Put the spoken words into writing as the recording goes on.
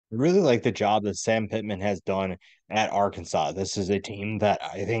I really like the job that Sam Pittman has done at Arkansas. This is a team that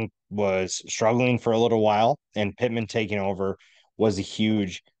I think was struggling for a little while, and Pittman taking over was a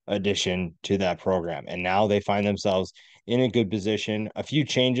huge addition to that program. And now they find themselves in a good position. A few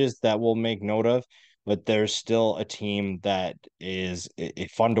changes that we'll make note of, but there's still a team that is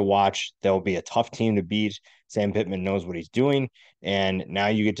fun to watch. They'll be a tough team to beat. Sam Pittman knows what he's doing, and now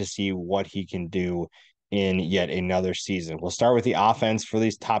you get to see what he can do in yet another season. We'll start with the offense for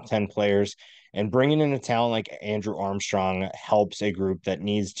these top 10 players, and bringing in a talent like Andrew Armstrong helps a group that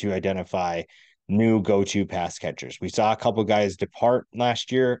needs to identify new go-to pass catchers. We saw a couple guys depart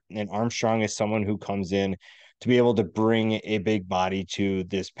last year, and Armstrong is someone who comes in to be able to bring a big body to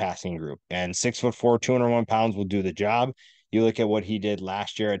this passing group. And 6'4", 201 pounds will do the job. You look at what he did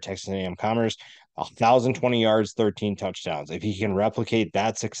last year at Texas A&M Commerce, 1,020 yards, 13 touchdowns. If he can replicate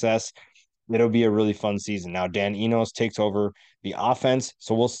that success, it'll be a really fun season. Now, Dan Enos takes over the offense,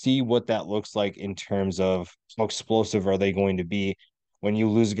 so we'll see what that looks like in terms of how explosive are they going to be. When you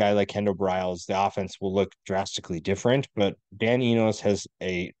lose a guy like Kendall Briles, the offense will look drastically different, but Dan Enos has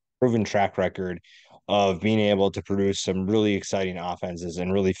a proven track record of being able to produce some really exciting offenses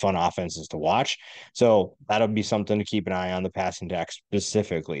and really fun offenses to watch. So that'll be something to keep an eye on, the passing attack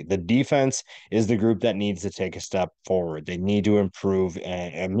specifically. The defense is the group that needs to take a step forward. They need to improve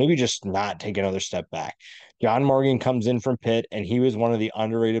and maybe just not take another step back. John Morgan comes in from Pitt, and he was one of the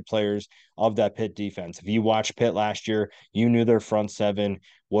underrated players of that Pitt defense. If you watched Pitt last year, you knew their front seven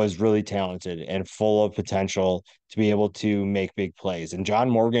was really talented and full of potential to be able to make big plays. And John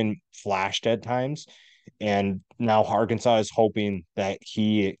Morgan flashed at times. And now Arkansas is hoping that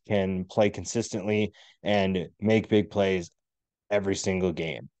he can play consistently and make big plays every single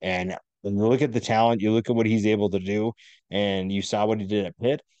game. And when you look at the talent, you look at what he's able to do, and you saw what he did at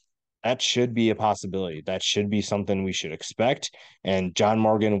Pitt. That should be a possibility. That should be something we should expect. And John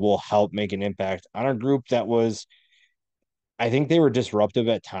Morgan will help make an impact on a group that was, I think they were disruptive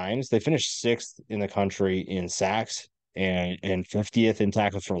at times. They finished sixth in the country in sacks and 50th in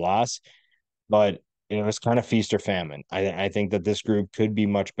tackles for loss, but it was kind of feast or famine. I think that this group could be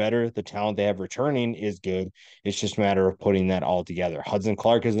much better. The talent they have returning is good. It's just a matter of putting that all together. Hudson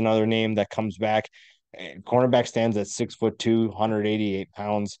Clark is another name that comes back. Cornerback stands at 6'2", 188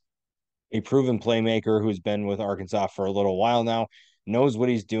 pounds. A proven playmaker who's been with Arkansas for a little while now, knows what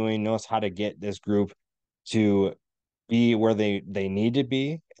he's doing, knows how to get this group to be where they need to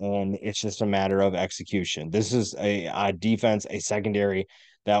be, and it's just a matter of execution. This is a defense, a secondary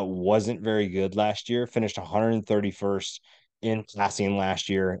that wasn't very good last year, finished 131st in passing last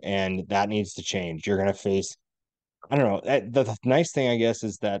year, and that needs to change. You're going to face, I don't know. The nice thing, I guess,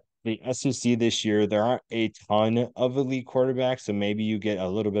 is that the SEC this year, there aren't a ton of elite quarterbacks, so maybe you get a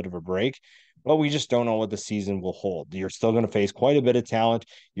little bit of a break, but we just don't know what the season will hold. You're still going to face quite a bit of talent.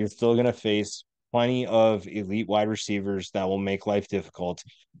 You're still going to face plenty of elite wide receivers that will make life difficult.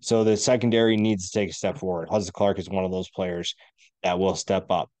 So the secondary needs to take a step forward. Hudson Clark is one of those players that will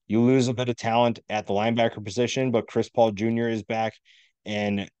step up. You lose a bit of talent at the linebacker position, but Chris Paul Jr. is back,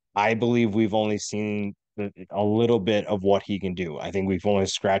 and I believe we've only seen a little bit of what he can do. I think we've only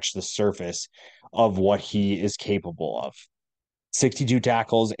scratched the surface of what he is capable of. 62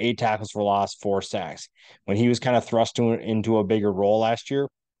 tackles, 8 tackles for loss, 4 sacks. When he was kind of thrust into a bigger role last year,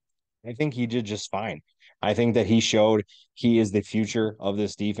 I think he did just fine. I think that he showed he is the future of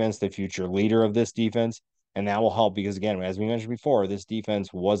this defense, the future leader of this defense, and that will help because, again, as we mentioned before, this defense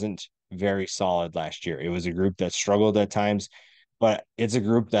wasn't very solid last year. It was a group that struggled at times, but it's a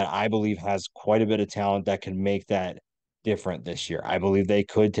group that I believe has quite a bit of talent that can make that different this year. I believe they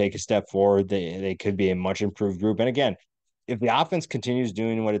could take a step forward. They could be a much improved group. And again, if the offense continues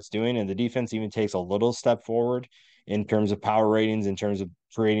doing what it's doing and the defense even takes a little step forward in terms of power ratings, in terms of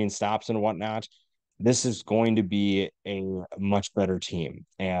creating stops and whatnot, this is going to be a much better team.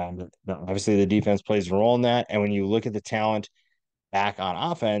 And obviously the defense plays a role in that. And when you look at the talent back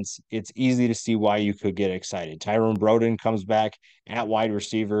on offense, it's easy to see why you could get excited. Tyrone Broden comes back at wide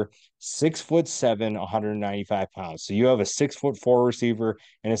receiver, 6'7", 195 pounds. So you have a 6'4" receiver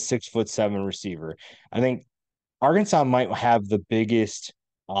and a 6'7" receiver. I think Arkansas might have the biggest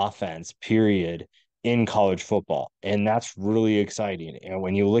offense, period, in college football. And that's really exciting. And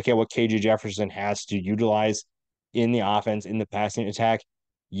when you look at what KJ Jefferson has to utilize in the offense, in the passing attack,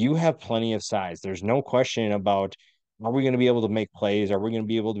 you have plenty of size. There's no question about, are we going to be able to make plays? Are we going to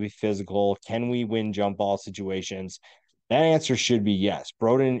be able to be physical? Can we win jump ball situations? That answer should be yes.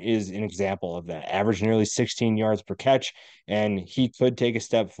 Broden is an example of that. Average nearly 16 yards per catch, and he could take a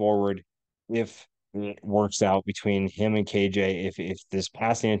step forward if it works out between him and KJ, if this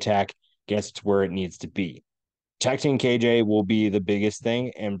passing attack gets to where it needs to be. Protecting KJ will be the biggest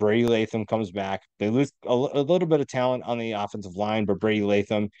thing, and Brady Latham comes back. They lose a little bit of talent on the offensive line, but Brady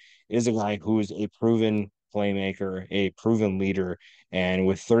Latham is a guy who is a proven playmaker, a proven leader, and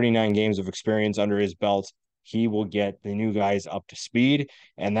with 39 games of experience under his belt, he will get the new guys up to speed,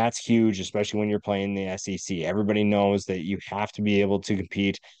 and that's huge, especially when you're playing the SEC. Everybody knows that you have to be able to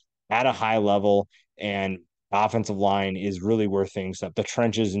compete at a high level, and offensive line is really where things up. The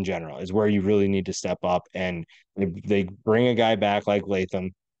trenches in general is where you really need to step up, and they bring a guy back like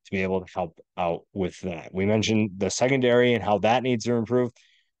Latham to be able to help out with that. We mentioned the secondary and how that needs to improve.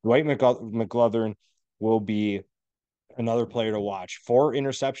 Dwight McGlothern will be another player to watch. 4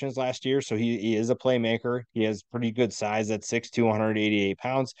 interceptions last year, so he is a playmaker. He has pretty good size at 6'2", 188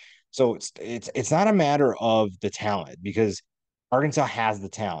 pounds. So it's not a matter of the talent because Arkansas has the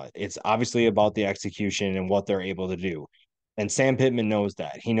talent. It's obviously about the execution and what they're able to do. And Sam Pittman knows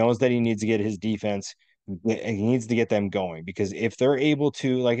that. He knows that he needs to get his defense, he needs to get them going because if they're able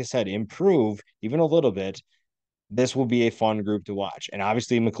to, like I said, improve even a little bit, this will be a fun group to watch. And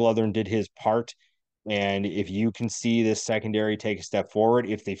obviously, McLaughlin did his part. And if you can see this secondary take a step forward,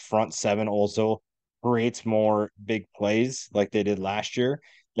 if the front seven also creates more big plays like they did last year,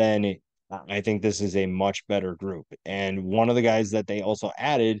 then I think this is a much better group. And one of the guys that they also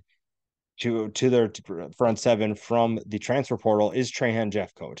added to their front seven from the transfer portal is Trahan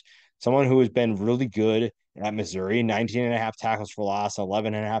Jeffcoat, someone who has been really good at Missouri, 19 and a half tackles for loss,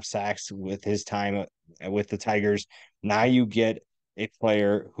 11 and a half sacks with his time with the Tigers. Now you get a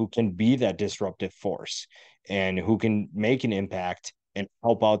player who can be that disruptive force and who can make an impact and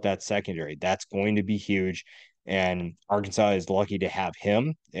help out that secondary. That's going to be huge. And Arkansas is lucky to have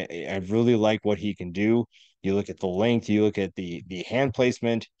him. I really like what he can do. You look at the length, you look at the hand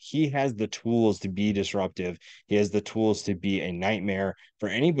placement. He has the tools to be disruptive. He has the tools to be a nightmare for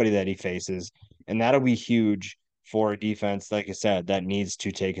anybody that he faces, and that'll be huge for a defense, like I said, that needs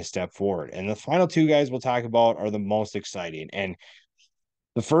to take a step forward. And the final two guys we'll talk about are the most exciting. And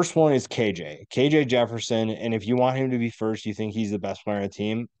the first one is KJ Jefferson. And if you want him to be first, you think he's the best player on the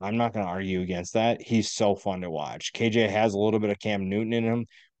team. I'm not going to argue against that. He's so fun to watch. KJ has a little bit of Cam Newton in him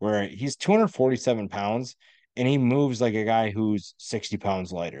where he's 247 pounds and he moves like a guy who's 60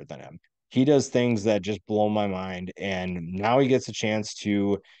 pounds lighter than him. He does things that just blow my mind. And now he gets a chance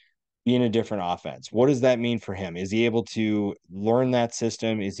to be in a different offense. What does that mean for him? Is he able to learn that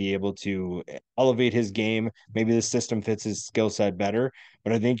system? Is he able to elevate his game? Maybe the system fits his skill set better,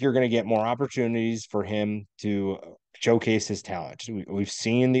 but I think you're going to get more opportunities for him to showcase his talent. We've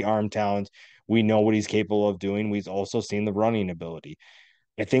seen the arm talent. We know what he's capable of doing. We've also seen the running ability.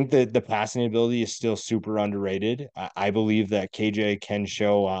 I think that the passing ability is still super underrated. I believe that KJ can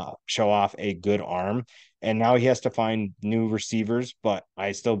show off a good arm, and now he has to find new receivers. But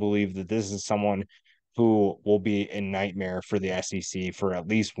I still believe that this is someone who will be a nightmare for the SEC for at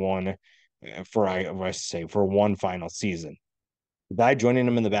least one, I say for one final season. The guy joining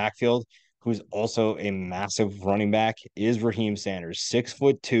him in the backfield, who's also a massive running back, is Raheem Sanders,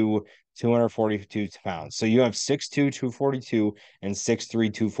 6'2", 242 pounds. So you have 6'2", 242, and 6'3",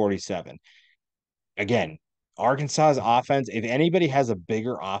 247. Again, Arkansas's offense, if anybody has a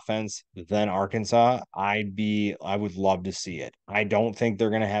bigger offense than Arkansas, I would love to see it. I don't think they're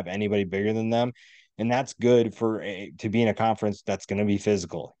going to have anybody bigger than them. And that's good to be in a conference that's going to be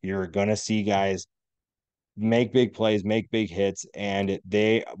physical. You're going to see guys make big plays, make big hits, and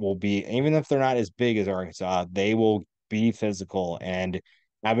they will be, even if they're not as big as Arkansas, they will be physical. And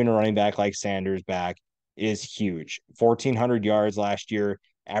having a running back like Sanders back is huge. 1,400 yards last year,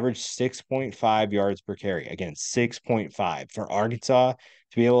 averaged 6.5 yards per carry. Again, 6.5 for Arkansas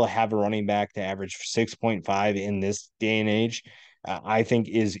to be able to have a running back to average 6.5 in this day and age, I think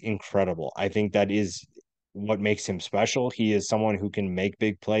is incredible. I think that is what makes him special. He is someone who can make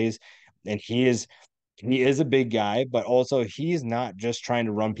big plays, and he is a big guy, but also he's not just trying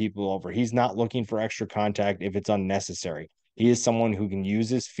to run people over. He's not looking for extra contact if it's unnecessary. He is someone who can use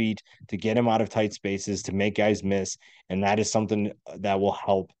his feet to get him out of tight spaces to make guys miss. And that is something that will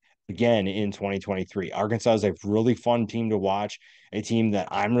help again in 2023. Arkansas is a really fun team to watch, a team that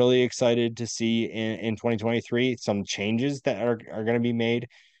I'm really excited to see in 2023. Some changes that are going to be made,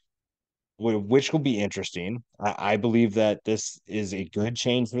 which will be interesting. I believe that this is a good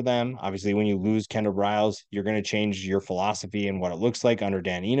change for them. Obviously, when you lose Kendall Briles, you're going to change your philosophy and what it looks like under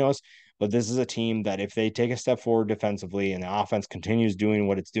Dan Enos. But this is a team that if they take a step forward defensively and the offense continues doing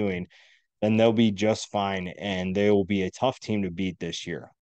what it's doing, then they'll be just fine and they will be a tough team to beat this year.